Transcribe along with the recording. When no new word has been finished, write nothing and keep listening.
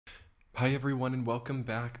Hi everyone and welcome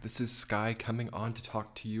back. This is Sky coming on to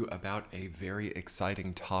talk to you about a very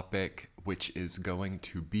exciting topic, which is going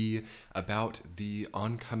to be about the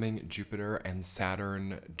oncoming Jupiter and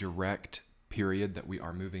Saturn direct period that we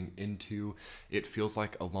are moving into. It feels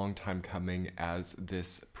like a long time coming, as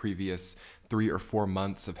this previous 3 or 4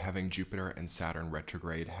 months of having Jupiter and Saturn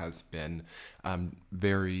retrograde has been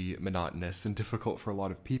very monotonous and difficult for a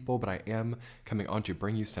lot of people. But I am coming on to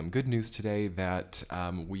bring you some good news today that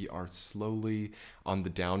we are slowly on the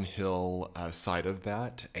downhill side of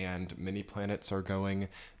that, and many planets are going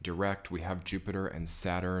direct. We have Jupiter and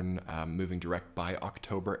Saturn moving direct by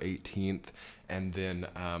October 18th, and then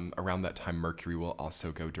around that time Mercury will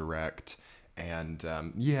also go direct.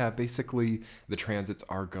 And yeah, basically the transits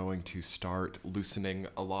are going to start loosening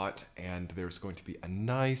a lot, and there's going to be a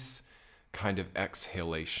nice kind of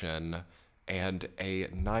exhalation and a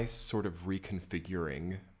nice sort of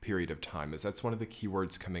reconfiguring period of time, as that's one of the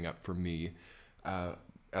keywords coming up for me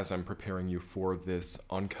as I'm preparing you for this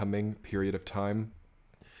oncoming period of time.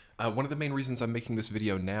 One of the main reasons I'm making this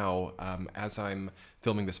video now, as I'm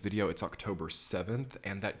filming this video, it's October 7th,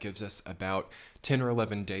 and that gives us about 10 or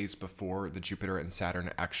 11 days before the Jupiter and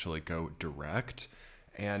Saturn actually go direct.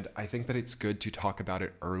 And I think that it's good to talk about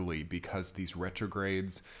it early, because these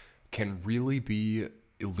retrogrades can really be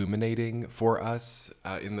illuminating for us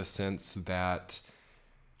in the sense that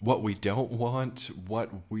what we don't want,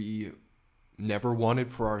 what we never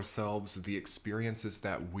wanted for ourselves, the experiences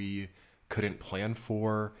that we couldn't plan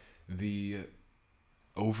for, the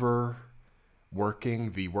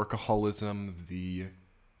overworking, the workaholism, the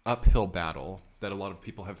uphill battle that a lot of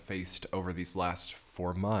people have faced over these last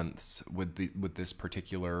 4 months with this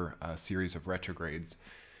particular series of retrogrades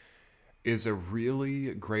is a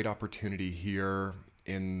really great opportunity here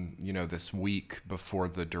in this week before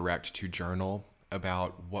the direct to journal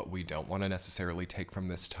about what we don't want to necessarily take from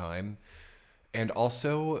this time. And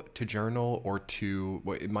also to journal, or to,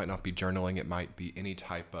 well, it might not be journaling, it might be any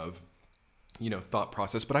type of, thought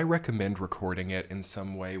process, but I recommend recording it in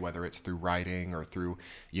some way, whether it's through writing or through,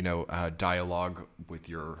 dialogue with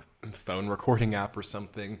your phone recording app or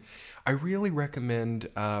something. I really recommend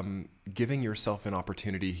giving yourself an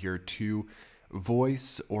opportunity here to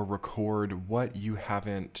voice or record what you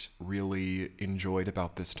haven't really enjoyed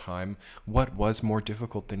about this time, what was more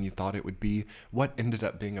difficult than you thought it would be, what ended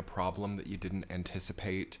up being a problem that you didn't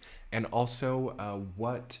anticipate, and also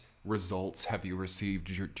what results have you received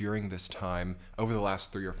during this time over the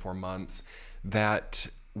last 3 or 4 months that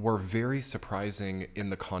were very surprising in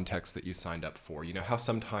the context that you signed up for. You know how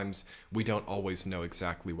sometimes we don't always know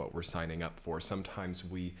exactly what we're signing up for. Sometimes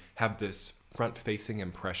we have this front-facing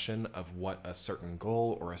impression of what a certain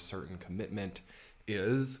goal or a certain commitment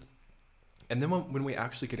is. And then when we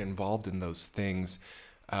actually get involved in those things,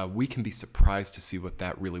 we can be surprised to see what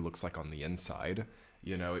that really looks like on the inside.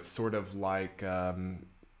 It's sort of like, in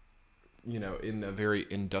a very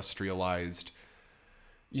industrialized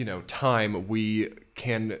time, we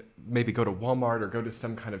can maybe go to Walmart or go to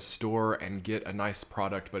some kind of store and get a nice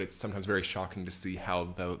product, but it's sometimes very shocking to see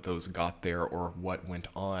how those got there, or what went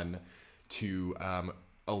on to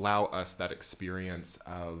allow us that experience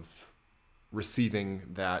of receiving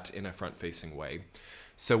that in a front-facing way.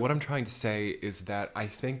 So what I'm trying to say is that I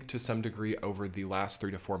think to some degree over the last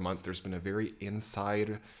 3 to 4 months, there's been a very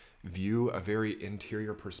inside view, a very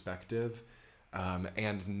interior perspective.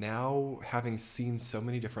 And now, having seen so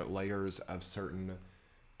many different layers of certain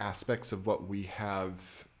aspects of what we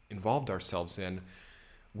have involved ourselves in,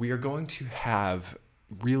 we are going to have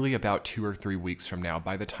really about 2 or 3 weeks from now,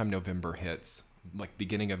 by the time November hits, like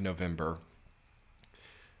beginning of November,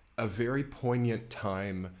 a very poignant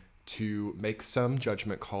time to make some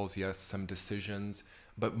judgment calls, yes, some decisions,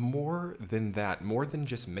 but more than that, more than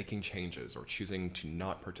just making changes or choosing to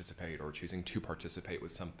not participate or choosing to participate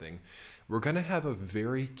with something, we're going to have a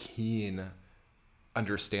very keen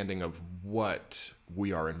understanding of what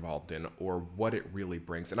we are involved in, or what it really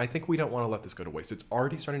brings. And I think we don't want to let this go to waste. It's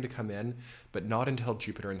already starting to come in, but not until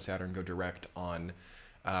Jupiter and Saturn go direct on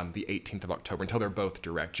the 18th of October, until they're both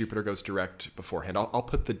direct. Jupiter goes direct beforehand. I'll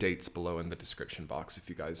put the dates below in the description box if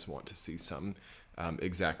you guys want to see some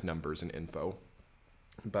exact numbers and info.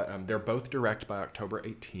 But they're both direct by October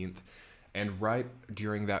 18th. And right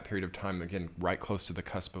during that period of time, again, right close to the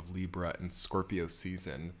cusp of Libra and Scorpio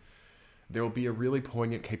season, there will be a really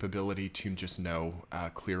poignant capability to just know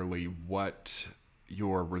clearly what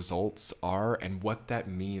your results are and what that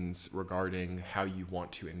means regarding how you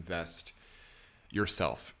want to invest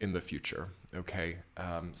yourself in the future. Okay,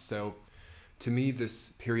 so to me,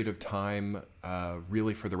 this period of time,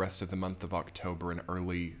 really for the rest of the month of October and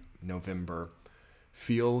early November,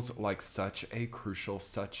 feels like such a crucial,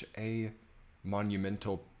 such a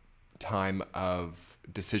monumental time of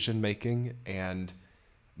decision making and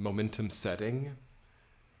momentum setting,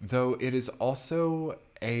 though it is also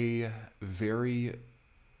a very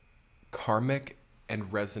karmic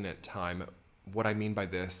and resonant time. What I mean by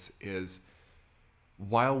this is,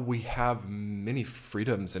 while we have many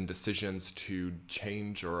freedoms and decisions to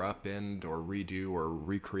change or upend or redo or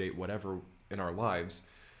recreate whatever in our lives,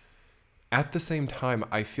 at the same time,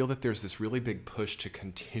 I feel that there's this really big push to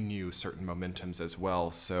continue certain momentums as well.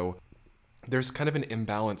 So there's kind of an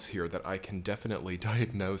imbalance here that I can definitely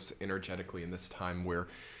diagnose energetically in this time, where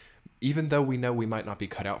even though we know we might not be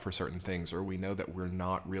cut out for certain things, or we know that we're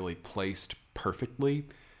not really placed perfectly,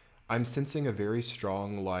 I'm sensing a very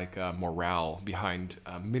strong morale behind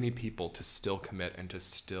many people to still commit and to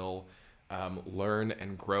still learn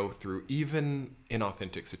and grow through even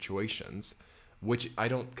inauthentic situations, which I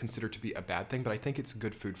don't consider to be a bad thing, but I think it's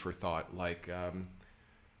good food for thought.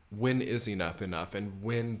 When is enough enough, and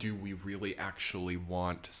when do we really actually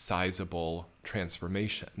want sizable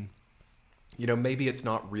transformation? Maybe it's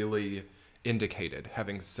not really indicated,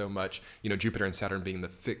 having so much, Jupiter and Saturn being the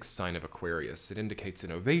fixed sign of Aquarius. It indicates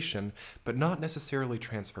innovation, but not necessarily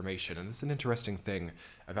transformation. And this is an interesting thing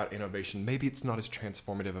about innovation. Maybe it's not as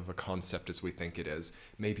transformative of a concept as we think it is.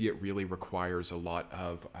 Maybe it really requires a lot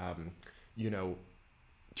of,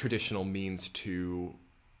 traditional means to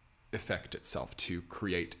effect itself, to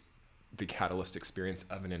create the catalyst experience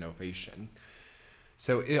of an innovation.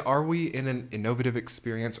 So are we in an innovative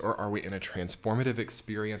experience, or are we in a transformative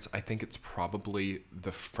experience? I think it's probably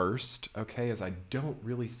the first, okay, as I don't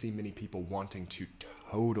really see many people wanting to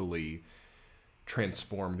totally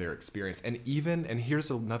transform their experience. And here's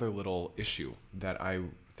another little issue that I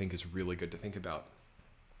think is really good to think about.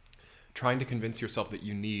 Trying to convince yourself that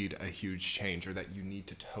you need a huge change, or that you need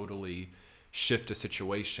to totally shift a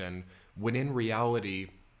situation, when in reality,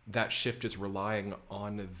 that shift is relying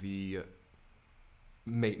on the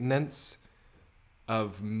maintenance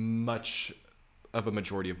of much of a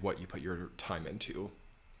majority of what you put your time into.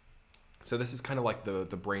 So this is kind of like the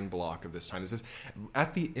brain block of this time. This is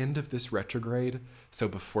at the end of this retrograde, so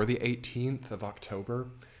before the 18th of October,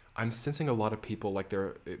 I'm sensing a lot of people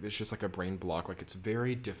it's just like a brain block. Like, it's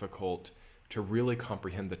very difficult to really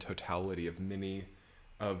comprehend the totality of many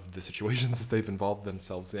of the situations that they've involved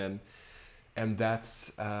themselves in. And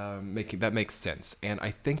that makes sense. And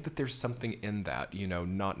I think that there's something in that,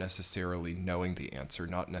 not necessarily knowing the answer,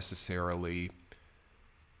 not necessarily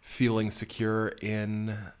feeling secure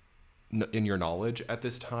in your knowledge at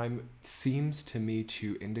this time, seems to me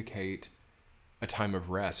to indicate a time of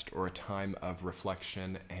rest, or a time of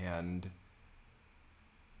reflection and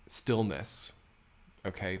stillness,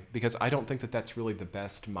 okay? Because I don't think that that's really the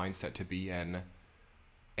best mindset to be in,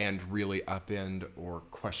 and really upend or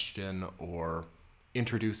question or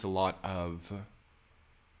introduce a lot of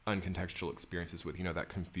uncontextual experiences with, that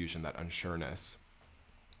confusion, that unsureness.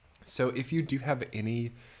 So if you do have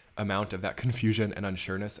any amount of that confusion and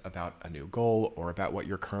unsureness about a new goal, or about what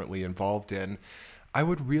you're currently involved in, I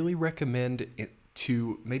would really recommend it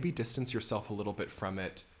to maybe distance yourself a little bit from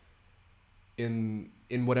it in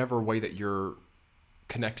whatever way that you're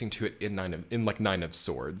connecting to it in Nine of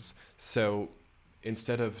Swords. So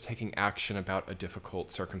instead of taking action about a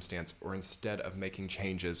difficult circumstance, or instead of making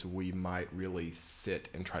changes, we might really sit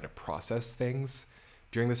and try to process things.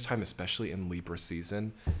 During this time, especially in Libra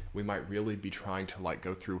season, we might really be trying to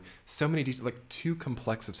go through so many too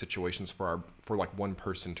complex of situations for one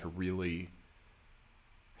person to really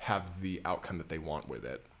have the outcome that they want with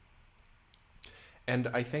it. And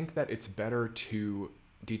I think that it's better to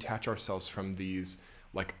detach ourselves from these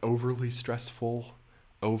overly stressful,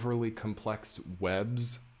 overly complex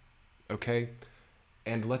webs, okay?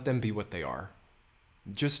 And let them be what they are.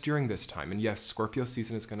 Just during this time. And yes, Scorpio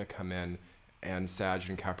season is going to come in, and Sag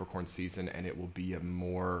and Capricorn season, and it will be a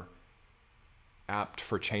more apt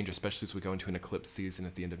for change, especially as we go into an eclipse season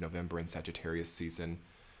at the end of November, and Sagittarius season.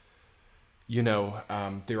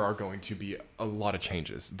 There are going to be a lot of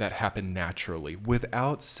changes that happen naturally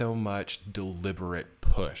without so much deliberate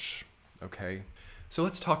push, okay? So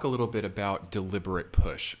let's talk a little bit about deliberate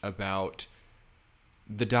push, about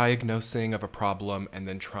the diagnosing of a problem and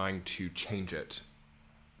then trying to change it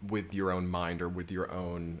with your own mind or with your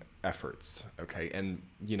own efforts, okay? And,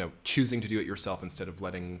 choosing to do it yourself instead of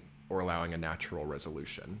letting or allowing a natural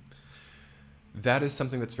resolution. That is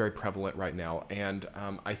something that's very prevalent right now, and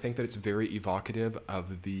I think that it's very evocative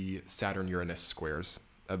of the Saturn-Uranus squares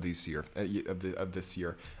of this year.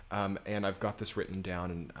 And I've got this written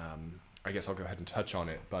down, and I guess I'll go ahead and touch on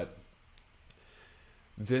it. But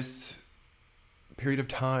this period of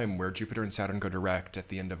time where Jupiter and Saturn go direct at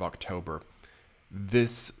the end of October,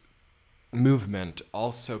 this movement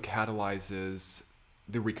also catalyzes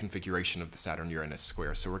the reconfiguration of the Saturn-Uranus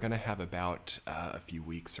square. So we're going to have about a few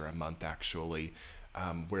weeks or a month, actually,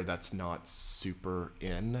 where that's not super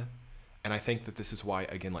in. And I think that this is why,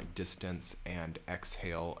 again, like distance and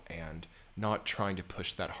exhale and not trying to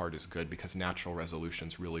push that hard is good, because natural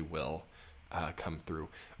resolutions really will come through.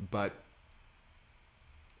 But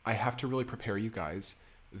I have to really prepare you guys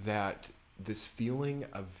that this feeling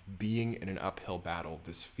of being in an uphill battle,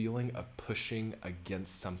 this feeling of pushing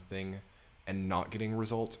against something and not getting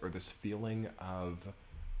results, or this feeling of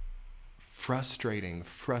frustrating,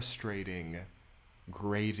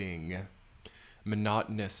 grating,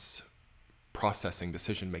 monotonous processing,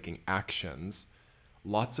 decision-making actions,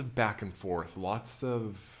 lots of back and forth, lots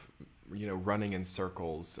of, running in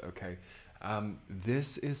circles, okay?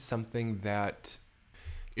 This is something that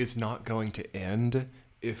is not going to end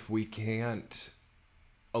if we can't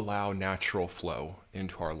allow natural flow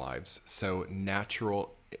into our lives. So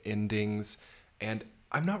natural endings, and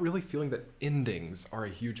I'm not really feeling that endings are a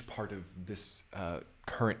huge part of this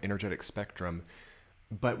current energetic spectrum,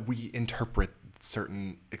 but we interpret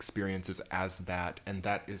certain experiences as that, and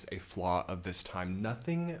that is a flaw of this time.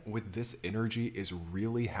 Nothing with this energy is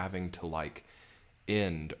really having to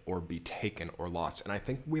end or be taken or lost. And I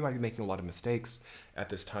think we might be making a lot of mistakes at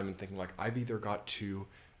this time and thinking I've either got to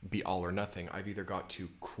be all or nothing. I've either got to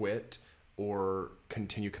quit or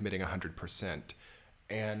continue committing 100%.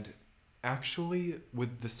 And actually,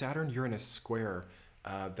 with the Saturn-Uranus square,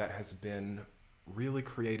 that has been really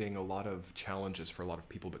creating a lot of challenges for a lot of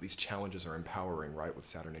people, but these challenges are empowering, right, with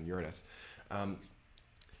Saturn and Uranus.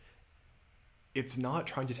 It's not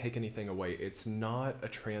trying to take anything away. It's not a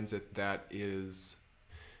transit that is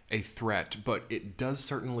a threat, but it does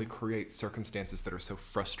certainly create circumstances that are so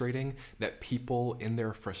frustrating that people in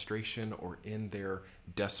their frustration or in their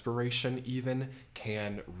desperation even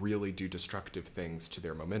can really do destructive things to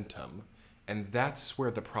their momentum. And that's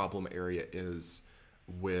where the problem area is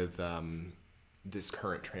with this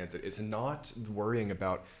current transit, is not worrying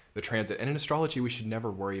about the transit. And in astrology, we should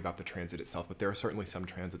never worry about the transit itself, but there are certainly some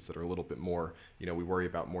transits that are a little bit more, we worry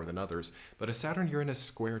about more than others. But a Saturn-Uranus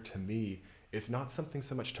square, to me, is not something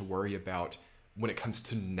so much to worry about when it comes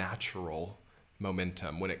to natural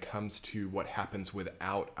momentum, when it comes to what happens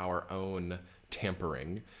without our own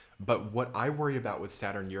tampering. But what I worry about with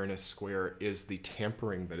Saturn-Uranus square is the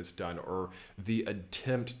tampering that is done, or the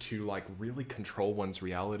attempt to really control one's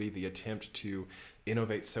reality, the attempt to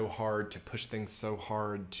innovate so hard, to push things so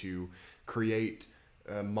hard, to create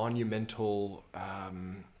monumental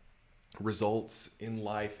results in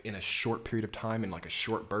life in a short period of time, in a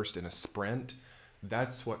short burst, in a sprint.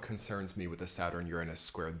 That's what concerns me with the Saturn-Uranus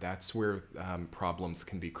square. That's where problems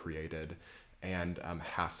can be created, and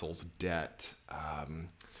hassles, debt,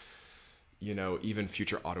 even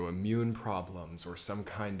future autoimmune problems, or some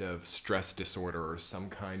kind of stress disorder, or some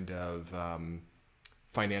kind of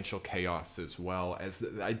financial chaos, as well. As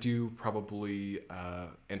I do probably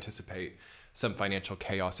anticipate some financial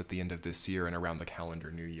chaos at the end of this year and around the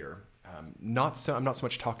calendar new year. I'm not so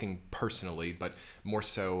much talking personally, but more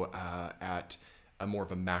so at a more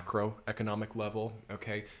of a macroeconomic level,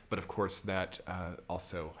 okay? But of course that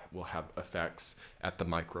also will have effects at the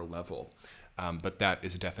micro level. But that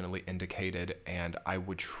is definitely indicated, and I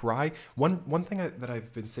would try. One thing that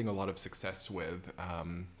I've been seeing a lot of success with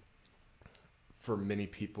for many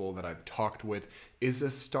people that I've talked with is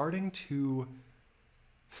starting to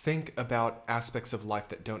think about aspects of life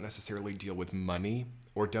that don't necessarily deal with money,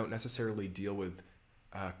 or don't necessarily deal with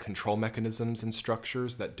control mechanisms and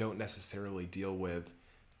structures, that don't necessarily deal with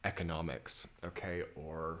economics, okay?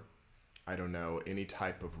 Or, I don't know, any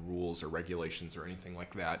type of rules or regulations or anything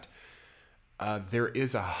like that. There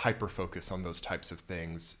is a hyper focus on those types of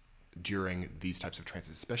things during these types of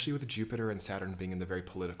transits, especially with Jupiter and Saturn being in the very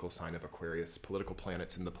political sign of Aquarius, political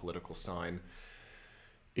planets in the political sign.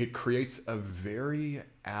 It creates a very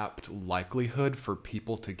apt likelihood for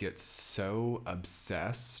people to get so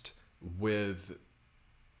obsessed with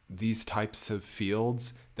these types of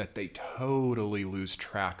fields that they totally lose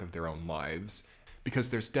track of their own lives. Because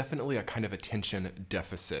there's definitely a kind of attention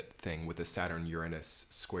deficit thing with the Saturn-Uranus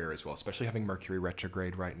square as well, especially having Mercury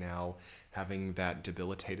retrograde right now, having that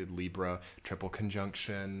debilitated Libra triple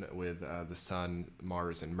conjunction with the Sun,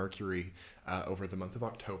 Mars, and Mercury over the month of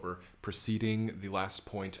October, preceding the last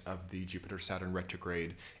point of the Jupiter-Saturn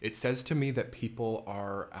retrograde. It says to me that people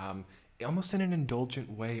are almost in an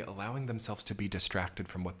indulgent way allowing themselves to be distracted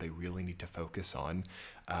from what they really need to focus on.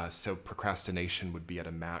 So procrastination would be at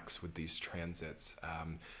a max with these transits.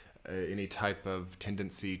 any type of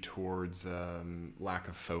tendency towards lack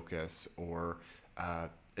of focus, or a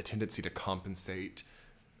tendency to compensate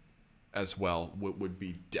as well would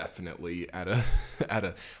be definitely at a at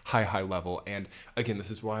a high level. And again,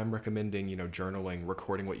 this is why I'm recommending, journaling,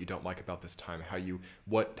 recording what you don't like about this time,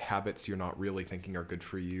 what habits you're not really thinking are good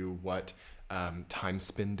for you, what time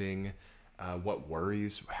spending, what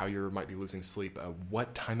worries, how you might be losing sleep,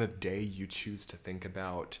 what time of day you choose to think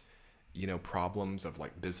about, problems of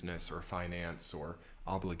like business or finance or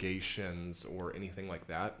obligations or anything like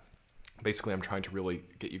that. Basically, I'm trying to really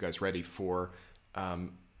get you guys ready for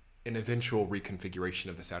an eventual reconfiguration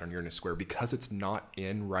of the Saturn-Uranus square. Because it's not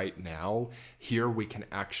in right now, here we can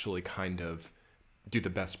actually kind of do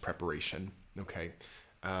the best preparation, okay?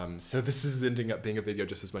 So this is ending up being a video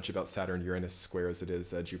just as much about Saturn-Uranus square as it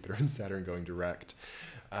is Jupiter and Saturn going direct.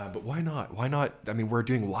 But why not? Why not? I mean, we're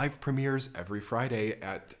doing live premieres every Friday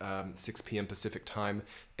at 6 p.m. Pacific time,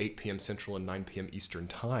 8 p.m. Central, and 9 p.m. Eastern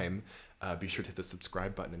time. Be sure to hit the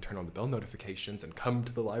subscribe button and turn on the bell notifications and come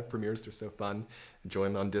to the live premieres. They're so fun.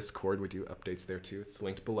 Join on Discord. We do updates there too. It's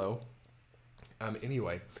linked below.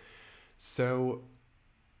 Anyway, so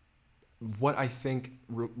what I think,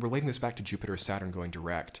 relating this back to Jupiter, Saturn going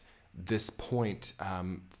direct, this point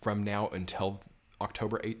from now until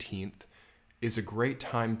October 18th is a great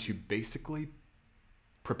time to basically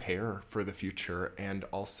prepare for the future, and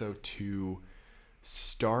also to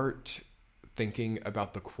start thinking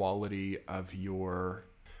about the quality of your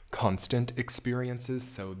constant experiences.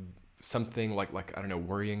 So something like I don't know,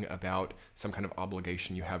 worrying about some kind of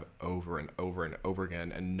obligation you have over and over and over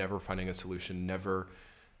again and never finding a solution, never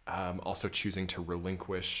also choosing to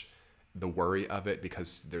relinquish the worry of it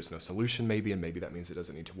because there's no solution maybe, and maybe that means it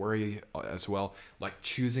doesn't need to worry as well. Like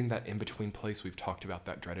choosing that in-between place. We've talked about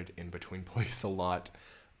that dreaded in-between place a lot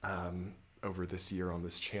over this year on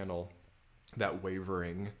this channel. That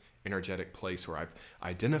wavering energetic place where I've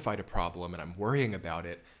identified a problem and I'm worrying about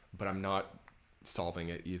it, but I'm not solving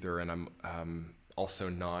it either, and I'm also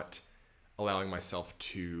not allowing myself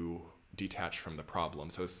to detach from the problem.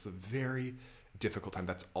 So it's a very difficult time.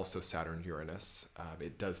 That's also Saturn Uranus.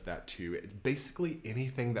 It does that too. Basically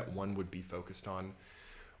anything that one would be focused on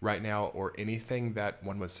right now, or anything that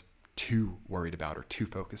one was too worried about or too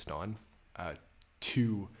focused on,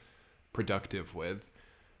 too productive with,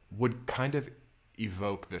 would kind of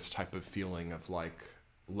evoke this type of feeling of like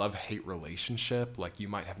love-hate relationship. Like you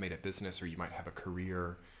might have made a business, or you might have a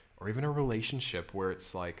career, or even a relationship where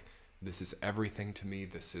it's like, this is everything to me,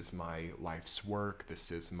 this is my life's work,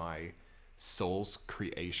 this is my soul's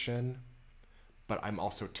creation, but I'm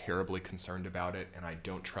also terribly concerned about it, and I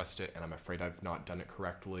don't trust it, and I'm afraid I've not done it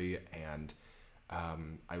correctly, and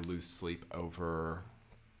I lose sleep over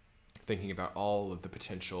thinking about all of the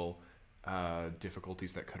potential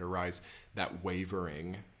difficulties that could arise, that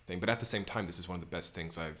wavering thing. But at the same time, this is one of the best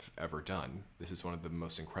things I've ever done. This is one of the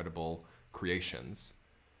most incredible creations.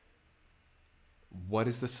 What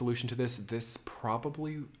is the solution to this? This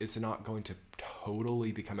probably is not going to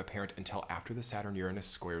totally become apparent until after the Saturn-Uranus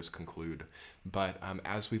squares conclude. But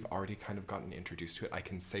as we've already kind of gotten introduced to it, I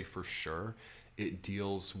can say for sure it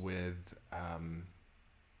deals with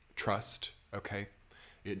trust, okay?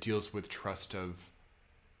 It deals with trust of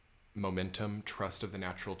momentum, trust of the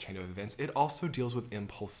natural chain of events. It also deals with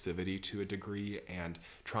impulsivity to a degree and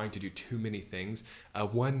trying to do too many things.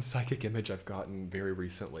 One psychic image I've gotten very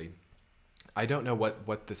recently, I don't know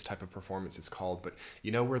what this type of performance is called, but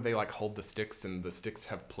you know where they like hold the sticks and the sticks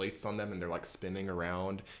have plates on them and they're like spinning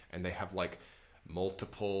around and they have like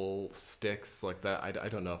multiple sticks like that. I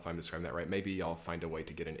don't know if I'm describing that right. Maybe I'll find a way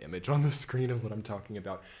to get an image on the screen of what I'm talking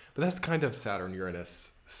about. But that's kind of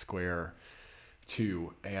Saturn-Uranus square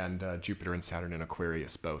too, and Jupiter and Saturn in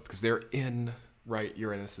Aquarius both, because they're in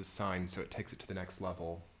Uranus's sign, so it takes it to the next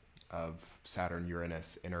level of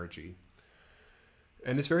Saturn-Uranus energy.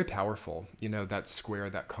 And it's very powerful, that square,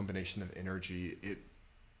 that combination of energy.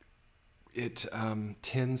 It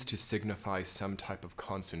tends to signify some type of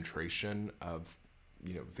concentration of,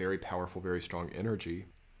 very powerful, very strong energy.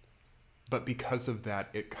 But because of that,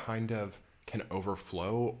 it kind of can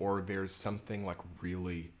overflow, or there's something like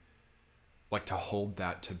really, like to hold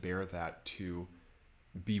that, to bear that, to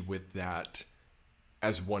be with that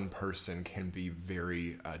as one person can be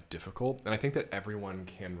very difficult. And I think that everyone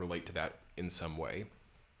can relate to that in some way.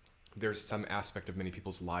 There's some aspect of many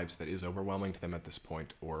people's lives that is overwhelming to them at this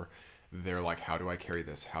point, or they're like, how do I carry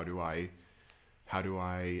this? How do I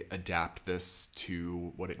adapt this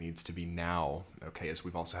to what it needs to be now? Okay, as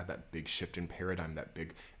we've also had that big shift in paradigm, that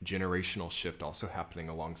big generational shift also happening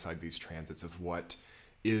alongside these transits of what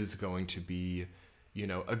is going to be,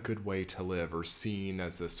 a good way to live, or seen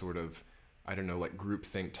as a sort of I don't know, like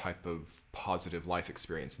groupthink type of positive life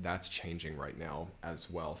experience. That's changing right now as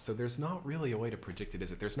well. So there's not really a way to predict it,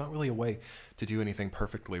 is it? There's not really a way to do anything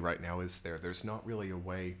perfectly right now, is there? There's not really a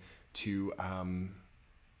way to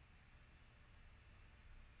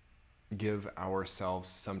give ourselves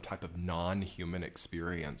some type of non-human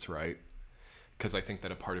experience, right? Because I think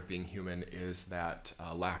that a part of being human is that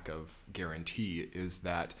lack of guarantee, is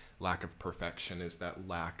that lack of perfection, is that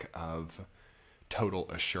lack of total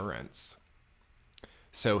assurance.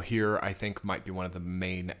 So here, I think, might be one of the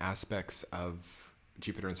main aspects of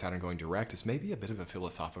Jupiter and Saturn going direct is maybe a bit of a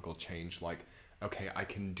philosophical change. Like, okay, I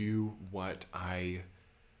can do what I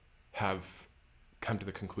have come to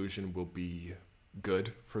the conclusion will be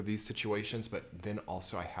good for these situations, but then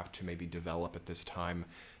also I have to maybe develop at this time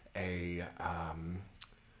a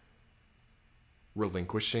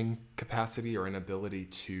relinquishing capacity or an ability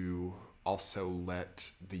to also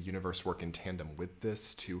let the universe work in tandem with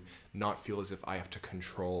this, to not feel as if I have to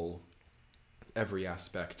control every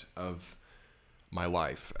aspect of my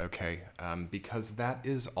life, okay? Because that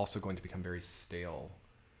is also going to become very stale,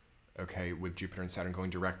 okay, with Jupiter and Saturn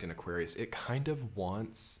going direct in Aquarius. It kind of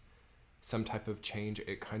wants some type of change.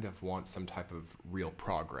 It kind of wants some type of real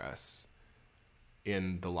progress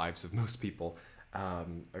in the lives of most people.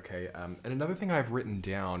 And another thing I've written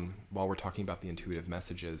down while we're talking about the intuitive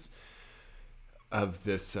messages of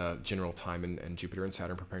this general time and Jupiter and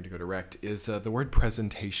Saturn preparing to go direct is the word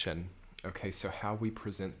presentation. Okay, so how we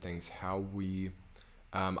present things, how we,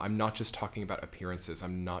 I'm not just talking about appearances,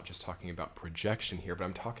 I'm not just talking about projection here, but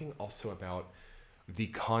I'm talking also about the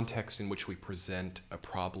context in which we present a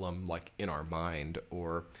problem, like in our mind,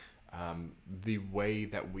 or the way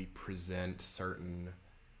that we present certain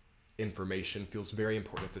information feels very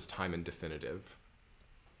important at this time and definitive.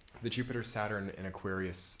 The Jupiter-Saturn in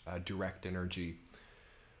Aquarius direct energy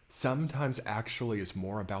sometimes actually is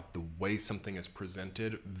more about the way something is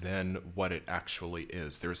presented than what it actually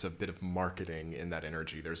is. There's a bit of marketing in that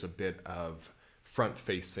energy. There's a bit of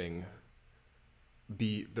front-facing,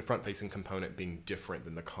 the front-facing component being different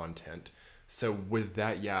than the content. So with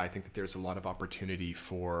that, yeah, I think that there's a lot of opportunity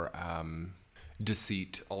for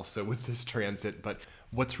deceit also with this transit, but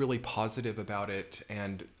what's really positive about it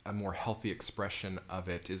and a more healthy expression of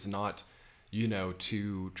it is not, you know,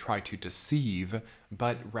 to try to deceive,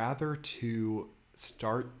 but rather to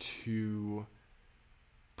start to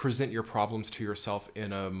present your problems to yourself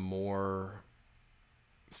in a more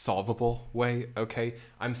solvable way, okay?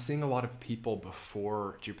 I'm seeing a lot of people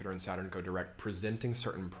before Jupiter and Saturn go direct presenting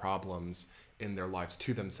certain problems in their lives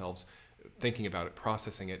to themselves, thinking about it,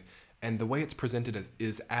 processing it, and the way it's presented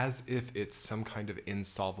is as if it's some kind of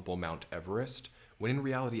insolvable Mount Everest, when in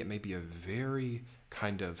reality it may be a very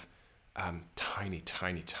kind of tiny,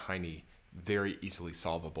 very easily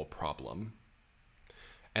solvable problem.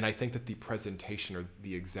 And I think that the presentation or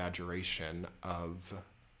the exaggeration of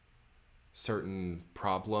certain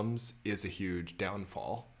problems is a huge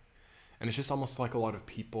downfall. And it's just almost like a lot of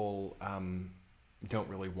people don't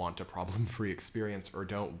really want a problem-free experience, or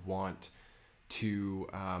don't want to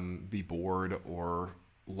be bored or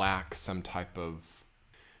lack some type of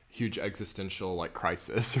huge existential like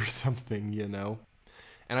crisis or something, you know?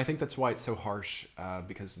 And I think that's why it's so harsh,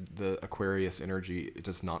 because the Aquarius energy, it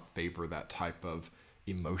does not favor that type of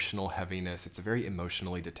emotional heaviness. It's a very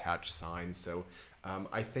emotionally detached sign. So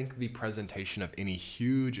I think the presentation of any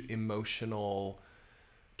huge emotional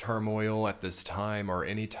turmoil at this time, or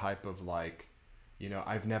any type of like, you know,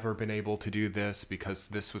 I've never been able to do this because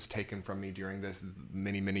this was taken from me during this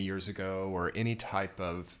many years ago, or any type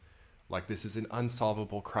of like, this is an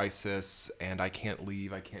unsolvable crisis and I can't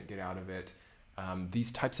leave, I can't get out of it.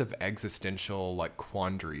 These types of existential like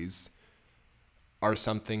quandaries are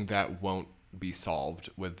something that won't be solved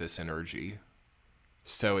with this energy.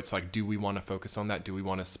 So it's like, do we want to focus on that? Do we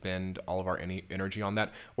want to spend all of our energy on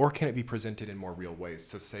that? Or can it be presented in more real ways?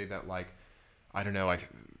 So say that like, I don't know, I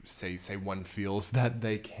say one feels that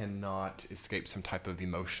they cannot escape some type of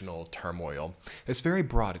emotional turmoil. It's very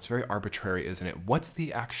broad, it's very arbitrary, isn't it? What's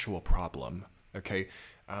the actual problem? Okay,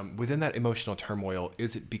 within that emotional turmoil,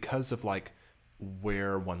 is it because of like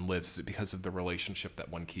where one lives? Is it because of the relationship that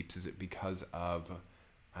one keeps? Is it because of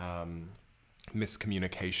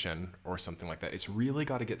miscommunication or something like that? It's really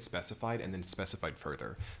got to get specified and then specified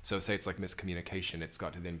further. So say it's like miscommunication, it's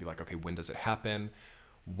got to then be like, okay, when does it happen?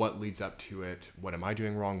 What leads up to it? What am I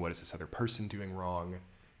doing wrong? What is this other person doing wrong?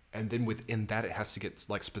 And then within that, it has to get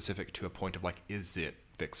like specific to a point of like, is it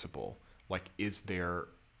fixable? Like, is there,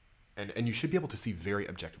 and you should be able to see very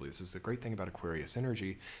objectively. This is the great thing about Aquarius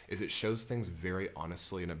energy, is it shows things very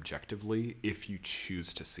honestly and objectively if you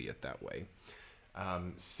choose to see it that way.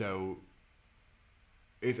 So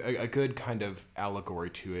it's a good kind of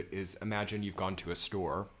allegory to it is, imagine you've gone to a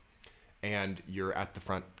store and you're at the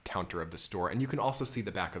front counter of the store, and you can also see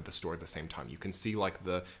the back of the store at the same time. You can see like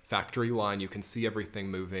the factory line, you can see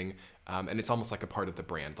everything moving, and it's almost like a part of the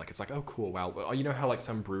brand. Like it's like, oh cool, wow. You know how like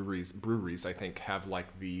some breweries I think have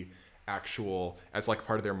like the actual, as like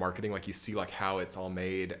part of their marketing, like you see like how it's all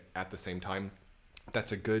made at the same time.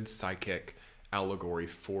 That's a good psychic allegory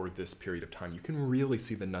for this period of time. You can really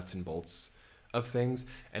see the nuts and bolts of things,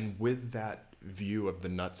 and with that view of the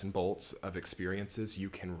nuts and bolts of experiences, you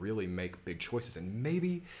can really make big choices, and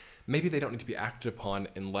maybe they don't need to be acted upon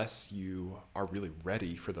unless you are really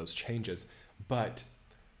ready for those changes. But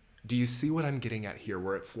do you see what I'm getting at here,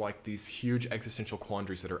 where it's like these huge existential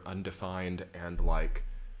quandaries that are undefined and like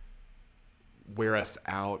wear us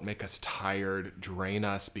out, make us tired, drain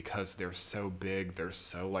us because they're so big, they're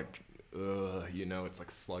so like you know, it's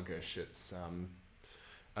like sluggish. It's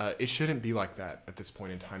it shouldn't be like that at this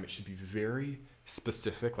point in time. It should be very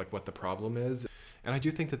specific, like what the problem is. And I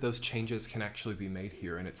do think that those changes can actually be made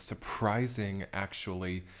here. And it's surprising,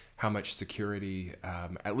 actually, how much security,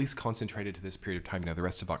 at least concentrated to this period of time, you know, the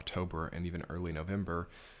rest of October and even early November,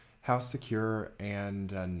 how secure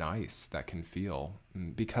and nice that can feel.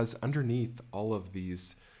 Because underneath all of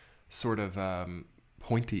these sort of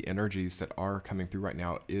pointy energies that are coming through right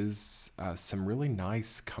now is some really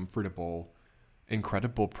nice, comfortable,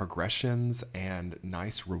 incredible progressions and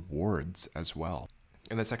nice rewards as well.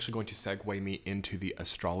 And that's actually going to segue me into the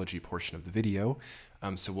astrology portion of the video.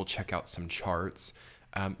 So we'll check out some charts.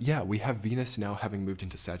 Yeah, we have Venus now having moved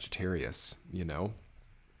into Sagittarius, you know,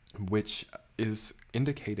 which is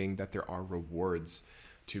indicating that there are rewards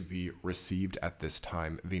to be received at this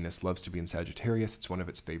time. Venus loves to be in Sagittarius. It's one of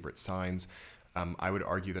its favorite signs. I would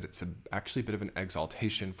argue that it's actually a bit of an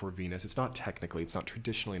exaltation for Venus. It's not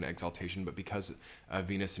traditionally an exaltation, but because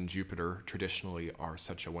Venus and Jupiter traditionally are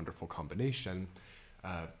such a wonderful combination,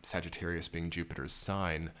 Sagittarius being Jupiter's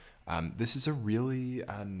sign, this is a really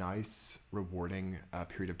nice, rewarding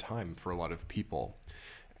period of time for a lot of people.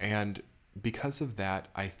 And because of that,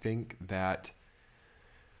 I think that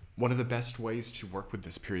one of the best ways to work with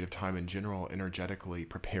this period of time in general, energetically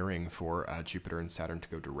preparing for Jupiter and Saturn to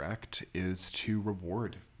go direct, is to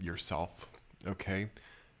reward yourself, okay,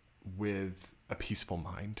 with a peaceful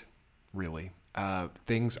mind, really.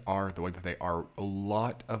 Things are the way that they are. A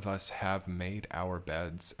lot of us have made our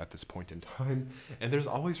beds at this point in time, and there's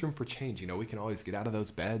always room for change. You know, we can always get out of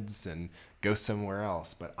those beds and go somewhere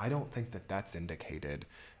else, but I don't think that that's indicated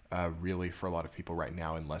really for a lot of people right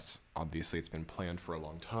now, unless obviously it's been planned for a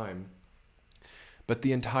long time. But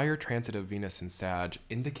the entire transit of Venus and Sag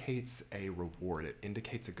indicates a reward. It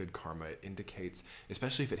indicates a good karma. It indicates,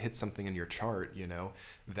 especially if it hits something in your chart, you know,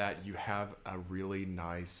 that you have a really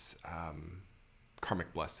nice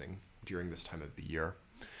karmic blessing during this time of the year.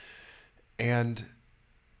 And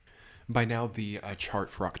by now the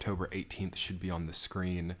chart for October 18th should be on the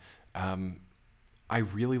screen. I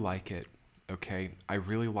really like it. Okay, I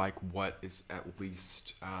really like what is at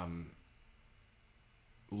least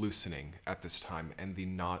loosening at this time and the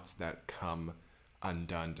knots that come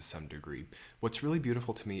undone to some degree. What's really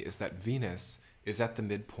beautiful to me is that Venus is at the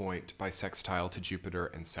midpoint by sextile to Jupiter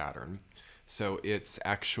and Saturn. So it's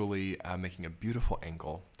actually making a beautiful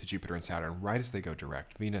angle to Jupiter and Saturn right as they go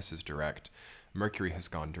direct. Venus is direct. Mercury has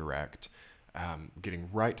gone direct, getting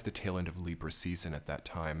right to the tail end of Libra season at that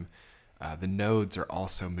time. The nodes are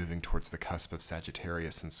also moving towards the cusp of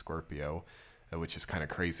Sagittarius and Scorpio, which is kind of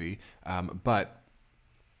crazy. But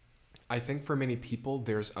I think for many people,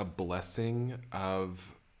 there's a blessing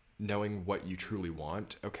of knowing what you truly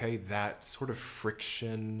want, okay? That sort of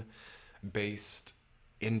friction-based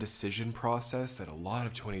indecision process that a lot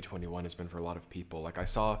of 2021 has been for a lot of people. Like I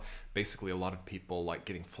saw basically a lot of people like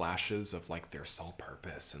getting flashes of like their sole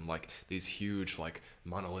purpose and like these huge like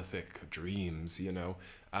monolithic dreams, you know,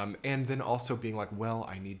 and then also being like, well,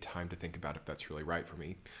 I need time to think about if that's really right for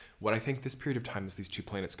me. What I think this period of time as these two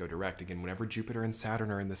planets go direct, again, whenever Jupiter and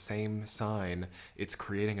Saturn are in the same sign, it's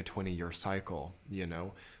creating a 20-year cycle, you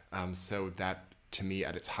know, so that to me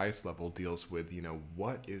at its highest level deals with, you know,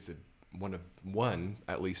 what is it, one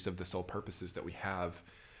at least of the sole purposes that we have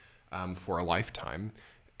for a lifetime.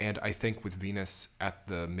 And I think with Venus at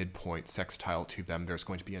the midpoint sextile to them, there's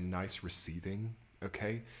going to be a nice receiving,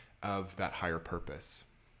 okay, of that higher purpose.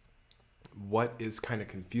 What is kind of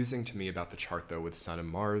confusing to me about the chart though, with Sun and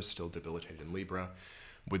Mars still debilitated in Libra,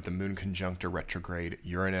 with the Moon conjunct a retrograde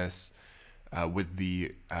Uranus, with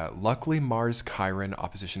the luckily Mars Chiron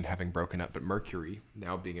opposition having broken up, but Mercury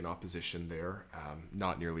now being in opposition there,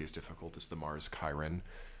 not nearly as difficult as the Mars Chiron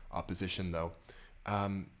opposition though.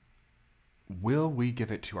 Will we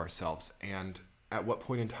give it to ourselves? And at what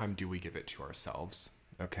point in time do we give it to ourselves?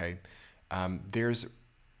 Okay. There's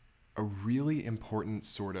a really important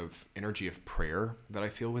sort of energy of prayer that I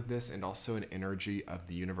feel with this, and also an energy of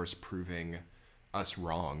the universe proving us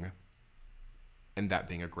wrong, and that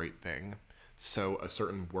being a great thing. So a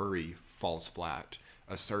certain worry falls flat,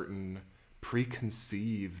 a certain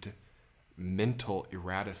preconceived mental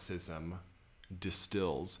erraticism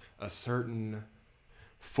distills, a certain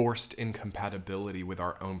forced incompatibility with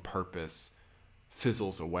our own purpose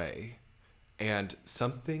fizzles away, and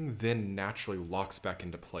something then naturally locks back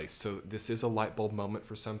into place. So this is a light bulb moment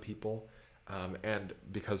for some people. And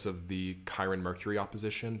because of the Chiron-Mercury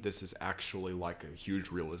opposition, this is actually like a huge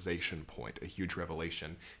realization point, a huge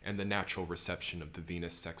revelation, and the natural reception of the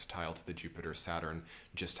Venus sextile to the Jupiter-Saturn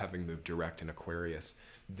just having moved direct in Aquarius.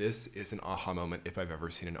 This is an aha moment, if I've ever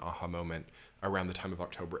seen an aha moment, around the time of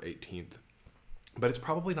October 18th. But it's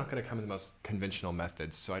probably not going to come in the most conventional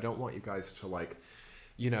methods, so I don't want you guys to, like,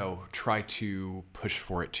 you know, try to push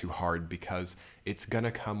for it too hard, because it's going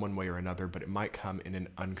to come one way or another, but it might come in an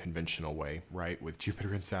unconventional way, right? With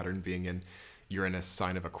Jupiter and Saturn being in Uranus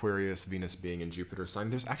sign of Aquarius, Venus being in Jupiter sign,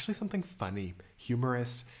 there's actually something funny,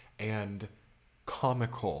 humorous, and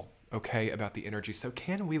comical, okay, about the energy. So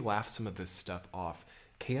can we laugh some of this stuff off?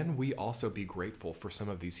 Can we also be grateful for some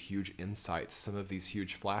of these huge insights, some of these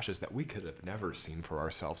huge flashes that we could have never seen for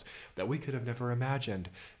ourselves, that we could have never imagined,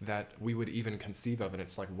 that we would even conceive of? And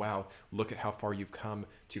it's like, wow, look at how far you've come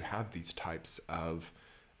to have these types of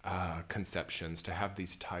conceptions, to have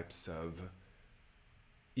these types of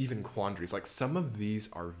even quandaries. Like, some of these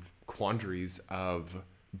are quandaries of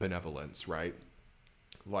benevolence, right?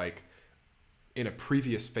 Like, in a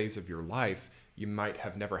previous phase of your life, you might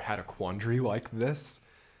have never had a quandary like this,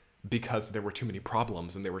 because there were too many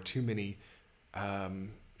problems and there were too many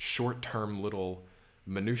short-term little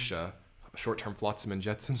minutia, short-term flotsam and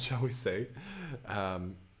jetsams, shall we say,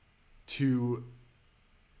 to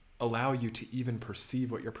allow you to even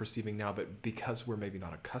perceive what you're perceiving now. But because we're maybe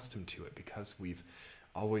not accustomed to it, because we've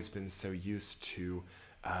always been so used to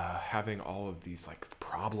having all of these like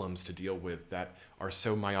problems to deal with that are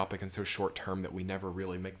so myopic and so short-term that we never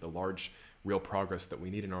really make the large real progress that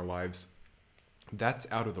we need in our lives,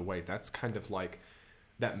 that's out of the way. That's kind of like,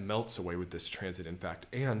 that melts away with this transit, in fact.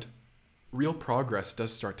 And real progress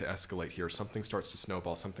does start to escalate here. Something starts to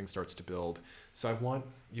snowball, something starts to build. So I want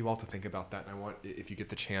you all to think about that. And I want, if you get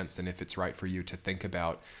the chance and if it's right for you, to think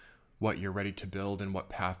about what you're ready to build and what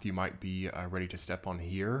path you might be ready to step on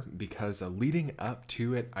here. Because leading up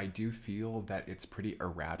to it, I do feel that it's pretty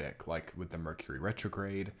erratic, like with the Mercury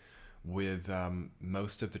retrograde, with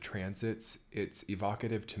most of the transits. It's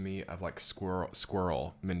evocative to me of like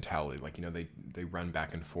squirrel mentality. Like, you know, they run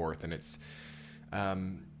back and forth, and it's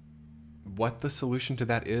what the solution to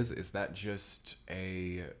that is that just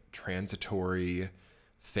a transitory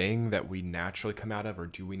thing that we naturally come out of, or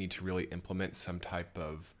do we need to really implement some type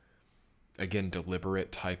of, again,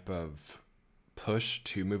 deliberate type of push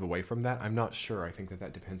to move away from that? I'm not sure. I think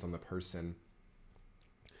that depends on the person.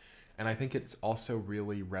 And I think it's also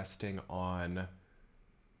really resting on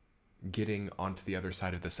getting onto the other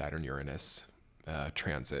side of the Saturn-Uranus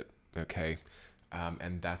transit, okay?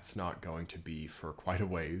 And that's not going to be for quite a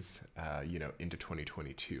ways, you know, into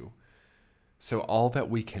 2022. So all that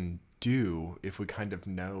we can do, if we kind of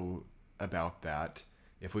know about that,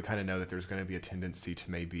 if we kind of know that there's going to be a tendency to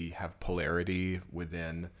maybe have polarity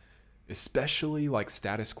within, especially like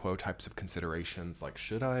status quo types of considerations, like,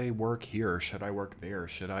 should I work here? Should I work there?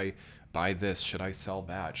 Should I buy this? Should I sell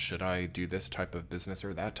that? Should I do this type of business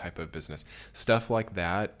or that type of business? Stuff like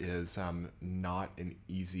that is not an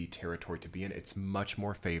easy territory to be in. It's much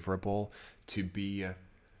more favorable to be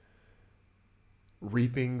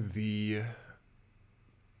reaping the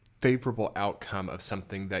favorable outcome of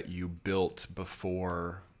something that you built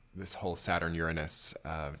before this whole Saturn-Uranus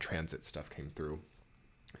transit stuff came through.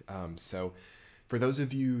 So for those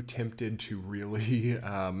of you tempted to really,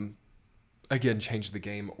 again, change the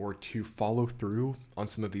game, or to follow through on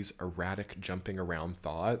some of these erratic jumping around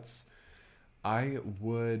thoughts, I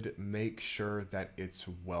would make sure that it's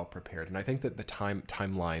well prepared. And I think that the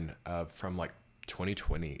timeline from like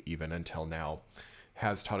 2020 even until now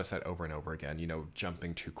has taught us that over and over again. You know,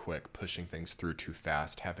 jumping too quick, pushing things through too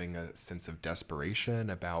fast, having a sense of desperation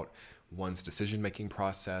about one's decision-making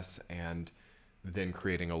process, and then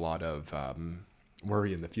creating a lot of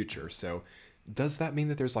worry in the future. So does that mean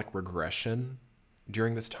that there's like regression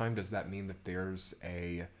during this time? Does that mean that there's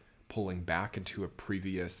a pulling back into a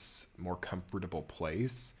previous, more comfortable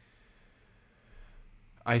place?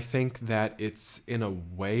 I think that it's in a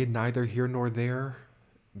way neither here nor there,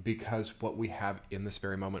 because what we have in this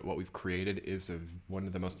very moment, what we've created, is one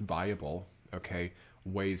of the most viable okay,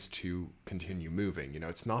 ways to continue moving.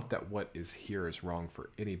 It's not that what is here is wrong for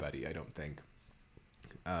anybody, I don't think.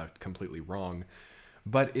 Completely wrong.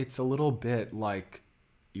 But it's a little bit like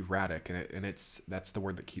erratic, and that's the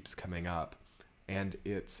word that keeps coming up. And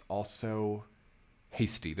it's also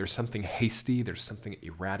hasty. There's something hasty, there's something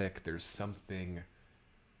erratic, there's something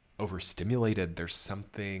overstimulated, there's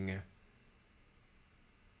something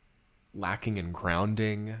lacking in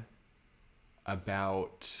grounding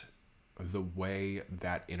about the way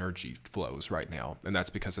that energy flows right now. And that's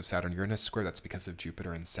because of Saturn-Uranus square. That's because of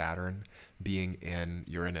Jupiter and Saturn being in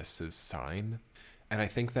Uranus's sign. And I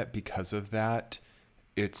think that because of that,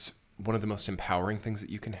 it's one of the most empowering things that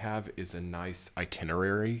you can have is a nice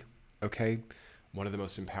itinerary, okay? One of the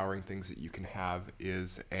most empowering things that you can have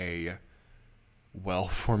is a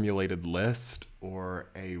well-formulated list or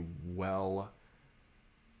a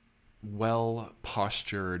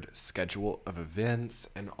well-postured schedule of events,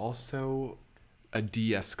 and also a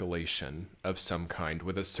de-escalation of some kind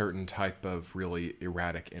with a certain type of really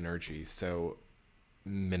erratic energy. So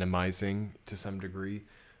minimizing to some degree,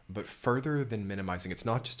 but further than minimizing, it's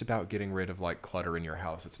not just about getting rid of like clutter in your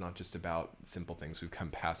house. It's not just about simple things. We've come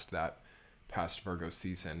past that, past Virgo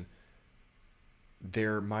season.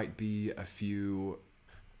 There might be a few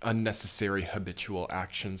unnecessary habitual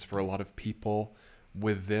actions for a lot of people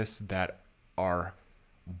with this that are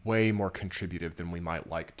way more contributive than we might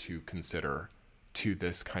like to consider to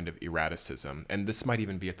this kind of erraticism. And this might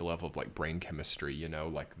even be at the level of like brain chemistry,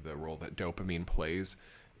 like the role that dopamine plays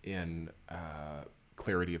in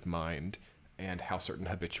clarity of mind, and how certain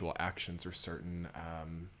habitual actions or certain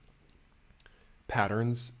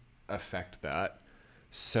patterns affect that.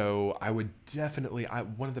 So I would definitely,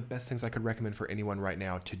 one of the best things I could recommend for anyone right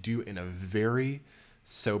now to do in a very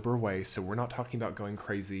sober way. So we're not talking about going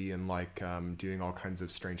crazy and like doing all kinds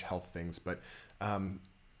of strange health things, but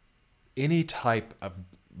any type of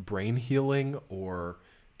brain healing or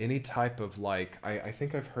any type of like, I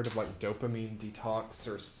think I've heard of like dopamine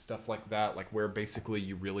detox or stuff like that, like where basically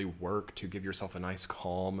you really work to give yourself a nice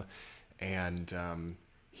calm and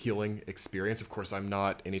healing experience. Of course, I'm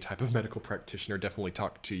not any type of medical practitioner. Definitely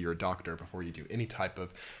talk to your doctor before you do any type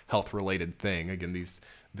of health related thing. Again, these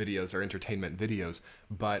videos are entertainment videos,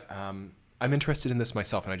 but I'm interested in this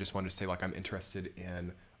myself. And I just wanted to say, like, I'm interested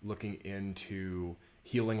in looking into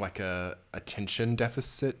healing like a attention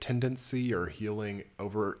deficit tendency or healing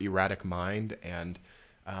over erratic mind, and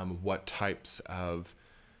what types of,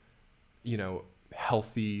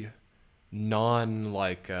 healthy,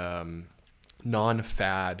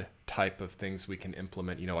 non-fad type of things we can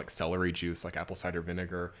implement, like celery juice, like apple cider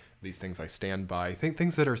vinegar. These things I stand by.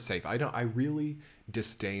 Things that are safe. I really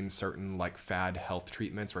disdain certain like fad health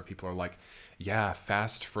treatments where people are like, yeah,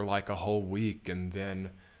 fast for like a whole week and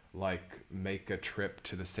then like make a trip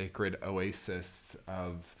to the sacred oasis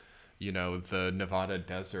of, the Nevada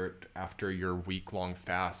desert after your week-long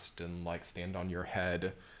fast and like stand on your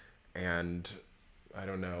head and I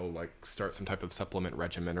don't know, like start some type of supplement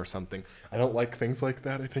regimen or something. I don't like things like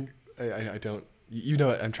that. I think I don't,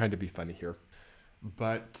 I'm trying to be funny here,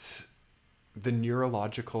 but the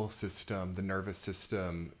neurological system, the nervous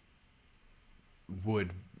system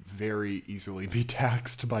would very easily be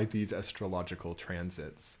taxed by these astrological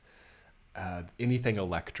transits. Anything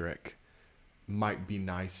electric might be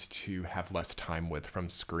nice to have less time with, from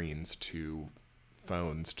screens to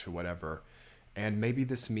phones to whatever. And maybe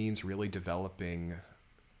this means really developing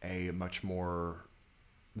a much more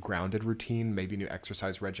grounded routine, maybe new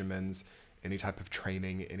exercise regimens, any type of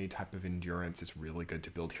training, any type of endurance is really good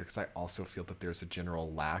to build here, because I also feel that there's a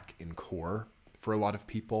general lack in core for a lot of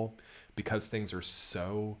people because things are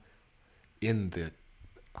so in the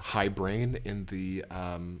high brain, in the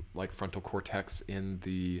like frontal cortex, in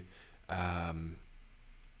the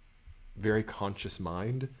very conscious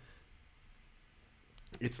mind.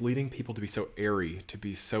 It's leading people to be so airy, to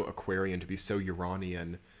be so Aquarian, to be so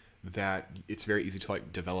Uranian, that it's very easy to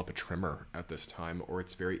like develop a tremor at this time, or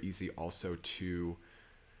it's very easy also to,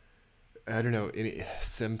 I don't know,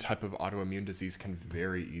 some type of autoimmune disease can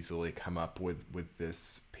very easily come up with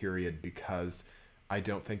this period, because I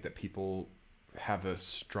don't think that people have a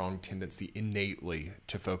strong tendency innately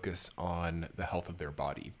to focus on the health of their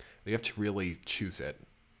body. They have to really choose it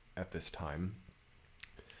at this time.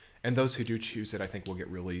 And those who do choose it, I think, will get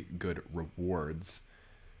really good rewards.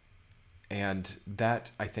 And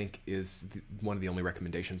that, I think, is one of the only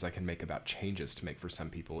recommendations I can make about changes to make for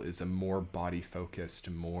some people, is a more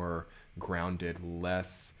body-focused, more grounded,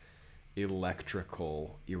 less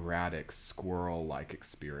electrical, erratic, squirrel-like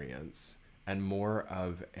experience, and more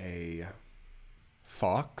of a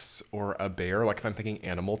fox or a bear, like if I'm thinking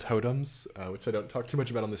animal totems, which I don't talk too much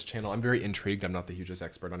about on this channel. I'm very intrigued. I'm not the hugest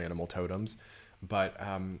expert on animal totems, but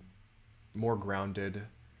more grounded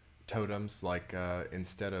totems, like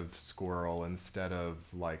instead of squirrel, instead of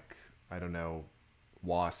like, I don't know,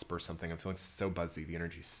 wasp or something. I'm feeling so buzzy. The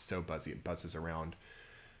energy's so buzzy. It buzzes around.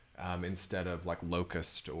 Instead of like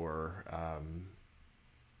locust or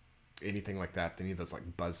anything like that, they need those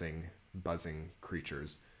like buzzing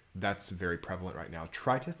creatures. That's very prevalent right now.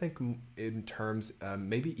 Try to think in terms,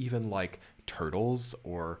 maybe even like turtles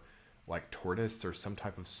or like tortoise or some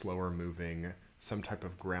type of slower moving, some type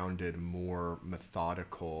of grounded, more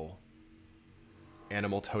methodical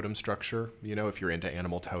animal totem structure. You know, if you're into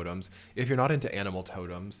animal totems. If you're not into animal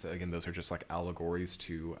totems, again, those are just like allegories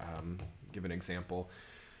to give an example.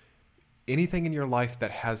 Anything in your life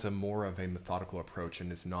that has a more of a methodical approach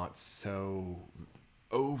and is not so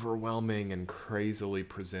overwhelming and crazily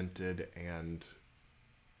presented and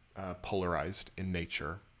polarized in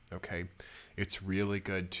nature, okay? It's really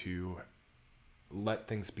good to let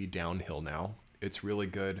things be downhill now. It's really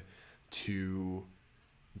good to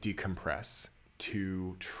decompress,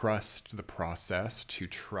 to trust the process, to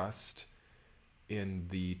trust in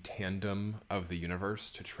the tandem of the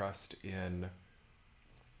universe, to trust in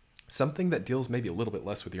something that deals maybe a little bit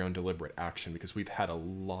less with your own deliberate action, because we've had a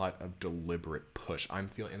lot of deliberate push. I'm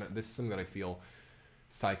feeling, and this is something that I feel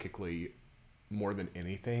psychically more than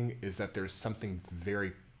anything, is that there's something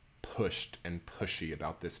very pushed and pushy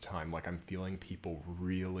about this time. Like I'm feeling people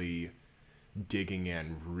really digging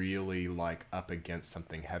in, really like up against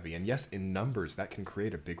something heavy. And yes, in numbers, that can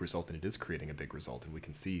create a big result, and it is creating a big result. And we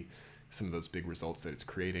can see some of those big results that it's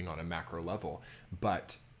creating on a macro level.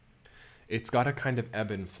 But it's got a kind of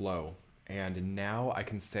ebb and flow. And now I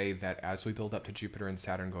can say that as we build up to Jupiter and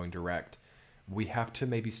Saturn going direct, we have to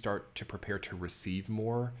maybe start to prepare to receive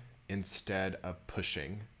more instead of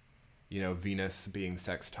pushing. You know, Venus being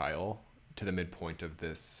sextile to the midpoint of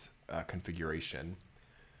this configuration.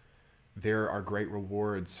 There are great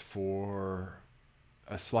rewards for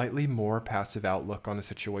a slightly more passive outlook on a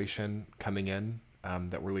situation coming in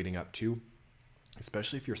that we're leading up to,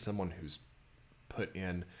 especially if you're someone who's put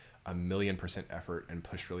in 1,000,000% effort and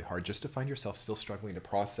pushed really hard, just to find yourself still struggling to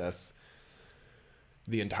process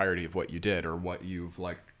the entirety of what you did or what you've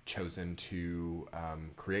like chosen to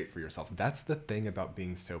create for yourself. That's the thing about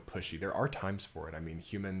being so pushy. There are times for it. I mean,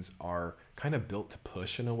 humans are kind of built to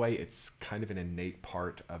push in a way. It's kind of an innate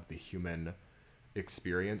part of the human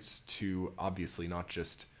experience to obviously not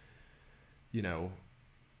just, you know,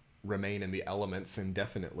 remain in the elements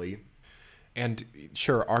indefinitely. And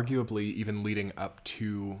sure, arguably, even leading up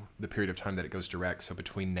to the period of time that it goes direct, so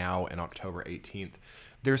between now and October 18th,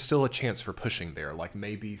 there's still a chance for pushing there. Like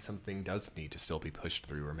maybe something does need to still be pushed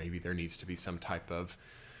through, or maybe there needs to be some type of,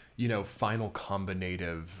 you know, final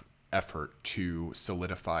combinative effort to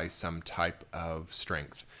solidify some type of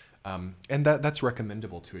strength. And that's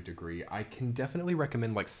recommendable to a degree. I can definitely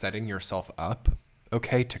recommend like setting yourself up,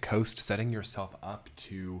 okay, to coast, setting yourself up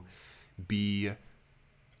to be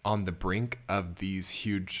on the brink of these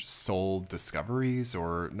huge soul discoveries,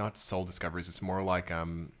 or not soul discoveries. It's more like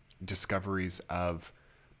discoveries of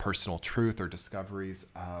personal truth, or discoveries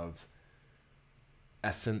of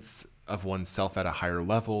essence of oneself at a higher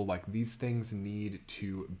level. Like these things need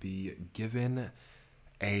to be given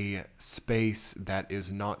a space that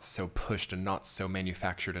is not so pushed and not so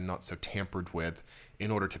manufactured and not so tampered with in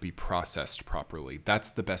order to be processed properly. That's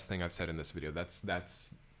the best thing I've said in this video.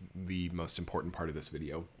 That's the most important part of this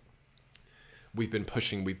video. We've been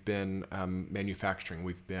pushing, we've been manufacturing,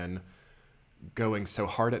 we've been going so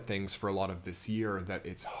hard at things for a lot of this year that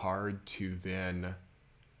it's hard to then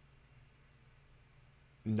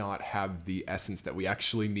not have the essence that we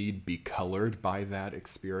actually need be colored by that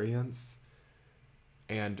experience.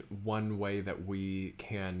 And one way that we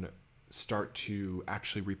can start to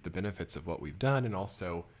actually reap the benefits of what we've done, and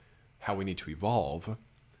also how we need to evolve,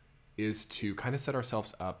 is to kind of set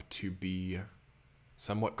ourselves up to be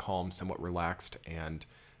somewhat calm, somewhat relaxed, and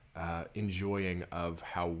enjoying of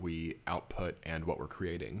how we output and what we're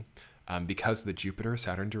creating. Because the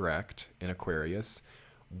Jupiter-Saturn direct in Aquarius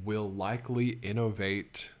will likely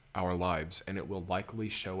innovate our lives, and it will likely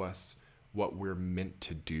show us what we're meant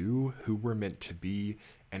to do, who we're meant to be,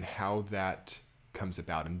 and how that comes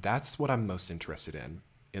about. And that's what I'm most interested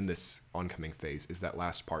in this oncoming phase, is that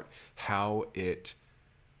last part, how it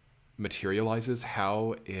materializes,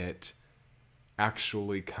 how it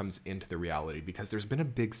actually comes into the reality. Because there's been a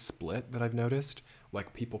big split that I've noticed.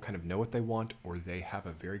 Like people kind of know what they want, or they have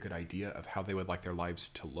a very good idea of how they would like their lives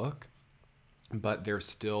to look, but it's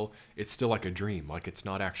still like a dream. Like it's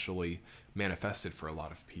not actually manifested for a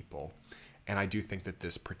lot of people. And I do think that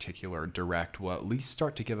this particular direct will at least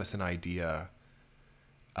start to give us an idea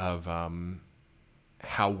of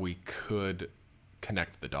how we could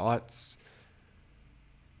connect the dots.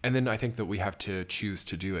 And then I think that we have to choose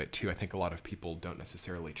to do it too. I think a lot of people don't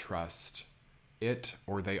necessarily trust it,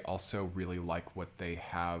 or they also really like what they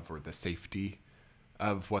have or the safety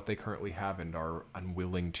of what they currently have and are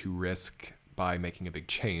unwilling to risk by making a big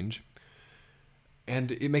change.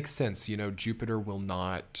 And it makes sense, you know, Jupiter will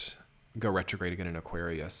not go retrograde again in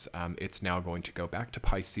Aquarius. It's now going to go back to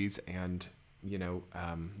Pisces, and, you know,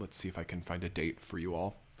 let's see if I can find a date for you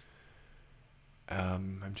all.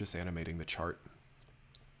 I'm just animating the chart.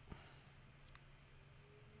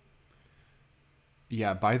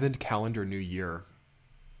 Yeah, by the calendar new year,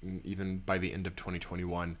 even by the end of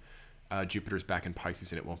 2021, Jupiter's back in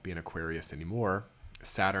Pisces and it won't be in Aquarius anymore.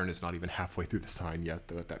 Saturn is not even halfway through the sign yet,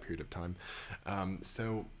 though, at that period of time.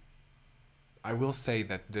 So I will say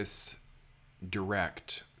that this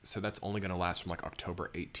direct, so that's only going to last from like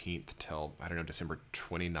October 18th till, I don't know, December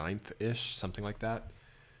 29th-ish, something like that.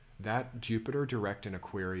 That Jupiter direct in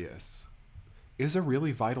Aquarius is a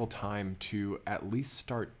really vital time to at least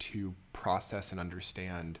start to process and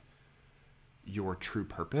understand your true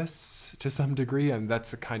purpose to some degree. And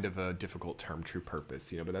that's a kind of a difficult term, true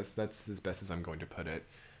purpose, you know, but that's as best as I'm going to put it,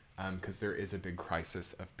 because there is a big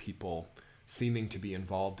crisis of people seeming to be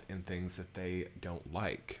involved in things that they don't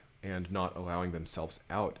like and not allowing themselves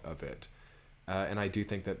out of it. And I do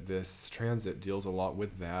think that this transit deals a lot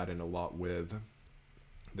with that and a lot with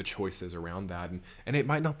the choices around that. And it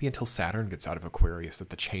might not be until Saturn gets out of Aquarius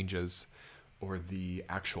that the changes or the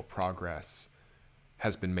actual progress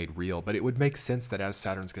has been made real. But it would make sense that as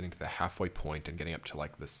Saturn's getting to the halfway point and getting up to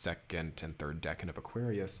like the second and third decan of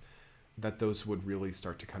Aquarius, that those would really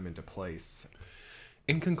start to come into place.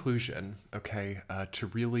 In conclusion, okay, to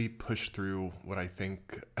really push through what I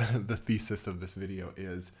think the thesis of this video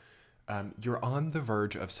is, you're on the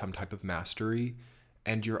verge of some type of mastery,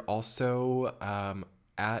 and you're also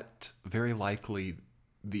at very likely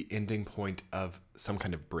the ending point of some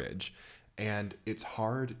kind of bridge. And it's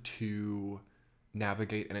hard to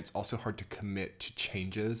navigate, and it's also hard to commit to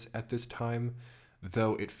changes at this time,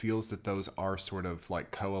 though it feels that those are sort of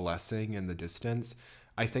like coalescing in the distance.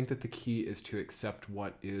 I think that the key is to accept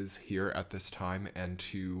what is here at this time and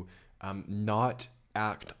to not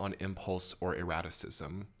act on impulse or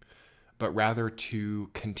erraticism, but rather to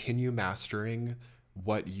continue mastering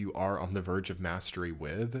what you are on the verge of mastery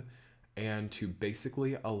with, and to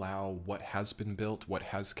basically allow what has been built, what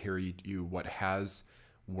has carried you, what has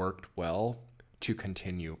worked well to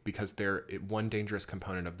continue. Because one dangerous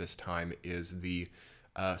component of this time is the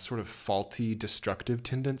sort of faulty destructive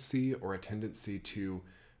tendency, or a tendency to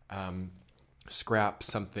scrap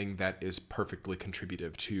something that is perfectly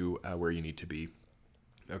contributive to where you need to be.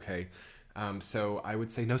 Okay. So I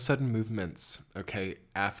would say no sudden movements, okay,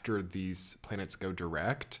 after these planets go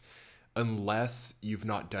direct, unless you've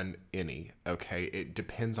not done any, okay? It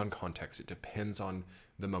depends on context. It depends on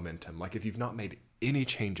the momentum. Like if you've not made any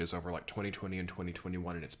changes over like 2020 and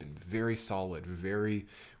 2021, and it's been very solid, very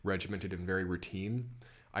regimented, and very routine,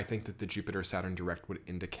 I think that the Jupiter-Saturn direct would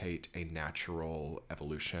indicate a natural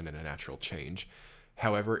evolution and a natural change.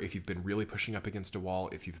 However, if you've been really pushing up against a wall,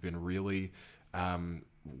 if you've been really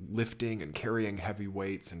lifting and carrying heavy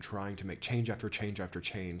weights and trying to make change after change after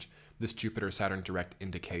change, this Jupiter-Saturn direct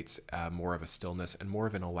indicates more of a stillness and more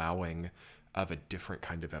of an allowing of a different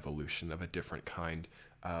kind of evolution, of a different kind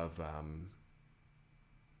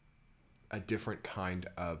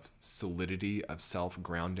of solidity, of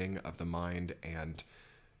self-grounding of the mind, and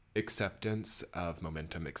acceptance of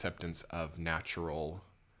momentum, acceptance of natural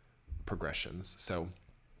progressions. So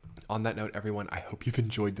on that note, everyone, I hope you've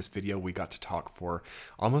enjoyed this video. We got to talk for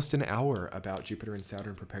almost an hour about Jupiter and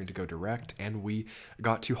Saturn preparing to go direct, and we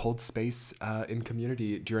got to hold space in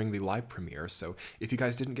community during the live premiere. So if you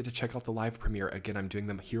guys didn't get to check out the live premiere, again, I'm doing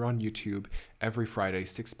them here on YouTube every Friday,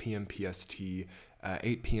 6 p.m. PST,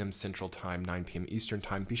 8 p.m. Central Time, 9 p.m. Eastern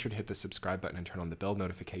Time. Be sure to hit the subscribe button and turn on the bell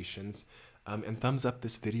notifications. And thumbs up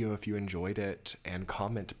this video if you enjoyed it, and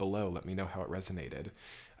comment below. Let me know how it resonated.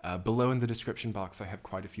 Below in the description box, I have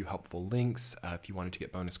quite a few helpful links. If you wanted to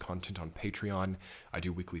get bonus content on Patreon, I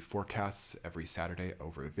do weekly forecasts every Saturday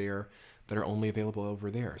over there that are only available over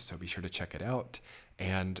there. So be sure to check it out.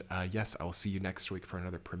 And yes, I will see you next week for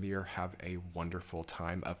another premiere. Have a wonderful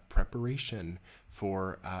time of preparation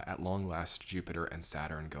for, at long last, Jupiter and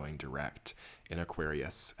Saturn going direct in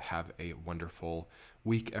Aquarius. Have a wonderful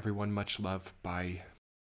week, everyone. Much love. Bye.